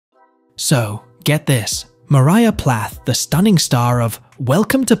So, get this. Moriah Plath, the stunning star of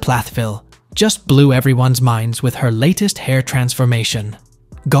Welcome to Plathville, just blew everyone's minds with her latest hair transformation.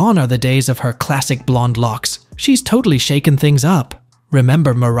 Gone are the days of her classic blonde locks. She's totally shaken things up.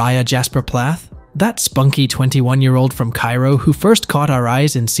 Remember Moriah Jasper Plath? That spunky 21-year-old from Cairo who first caught our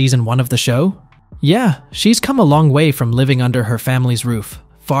eyes in season 1 of the show? Yeah, she's come a long way from living under her family's roof,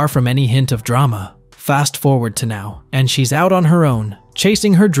 far from any hint of drama. Fast forward to now, and she's out on her own,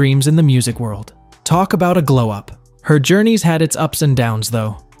 chasing her dreams in the music world. Talk about a glow-up. Her journey's had its ups and downs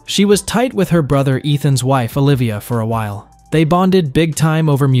though. She was tight with her brother Ethan's wife Olivia for a while. They bonded big time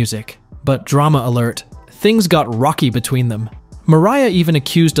over music. But drama alert, things got rocky between them. Moriah even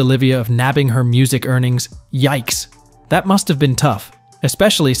accused Olivia of nabbing her music earnings. Yikes. That must have been tough,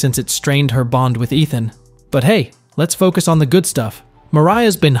 especially since it strained her bond with Ethan. But hey, let's focus on the good stuff.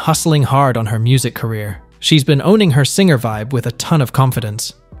 Moriah's been hustling hard on her music career. She's been owning her singer vibe with a ton of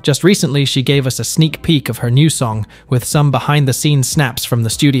confidence. Just recently, she gave us a sneak peek of her new song with some behind-the-scenes snaps from the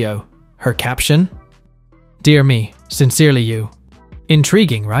studio. Her caption? "Dear me, sincerely you."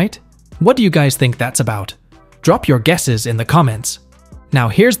 Intriguing, right? What do you guys think that's about? Drop your guesses in the comments. Now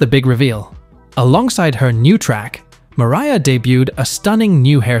here's the big reveal. Alongside her new track, Moriah debuted a stunning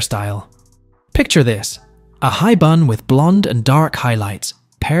new hairstyle. Picture this. A high bun with blonde and dark highlights,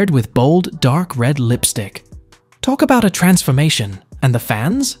 paired with bold, dark red lipstick. Talk about a transformation. And the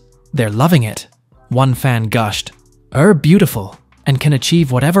fans? They're loving it. One fan gushed, beautiful, and can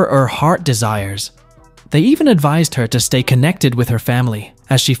achieve whatever her heart desires." They even advised her to stay connected with her family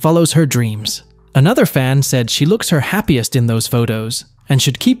as she follows her dreams. Another fan said she looks her happiest in those photos and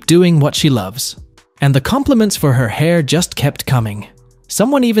should keep doing what she loves. And the compliments for her hair just kept coming.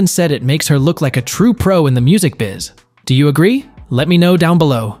 Someone even said it makes her look like a true pro in the music biz. Do you agree? Let me know down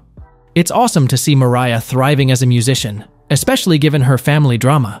below. It's awesome to see Moriah thriving as a musician, especially given her family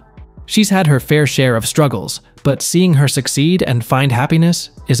drama. She's had her fair share of struggles, but seeing her succeed and find happiness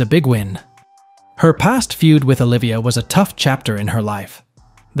is a big win. Her past feud with Olivia was a tough chapter in her life.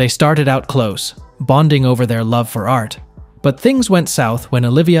 They started out close, bonding over their love for art, but things went south when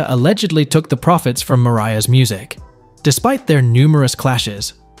Olivia allegedly took the profits from Moriah's music. Despite their numerous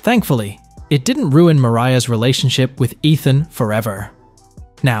clashes, thankfully, it didn't ruin Moriah's relationship with Ethan forever.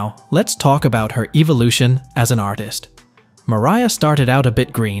 Now, let's talk about her evolution as an artist. Moriah started out a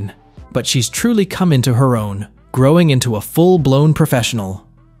bit green, but she's truly come into her own, growing into a full-blown professional.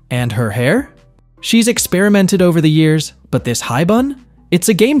 And her hair? She's experimented over the years, but this high bun? It's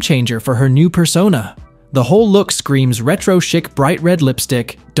a game changer for her new persona. The whole look screams retro chic bright red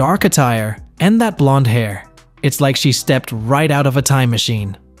lipstick, dark attire, and that blonde hair. It's like she stepped right out of a time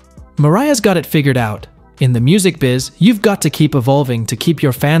machine. Moriah's got it figured out. In the music biz, you've got to keep evolving to keep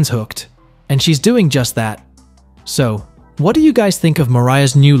your fans hooked. And she's doing just that. So, what do you guys think of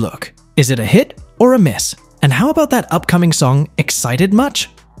Moriah's new look? Is it a hit or a miss? And how about that upcoming song, Excited Much?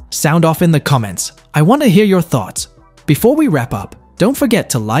 Sound off in the comments. I want to hear your thoughts. Before we wrap up, don't forget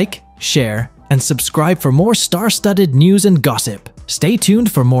to like, share, and subscribe for more star-studded news and gossip. Stay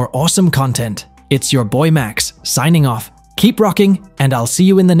tuned for more awesome content. It's your boy Max, signing off. Keep rocking, and I'll see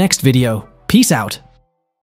you in the next video. Peace out.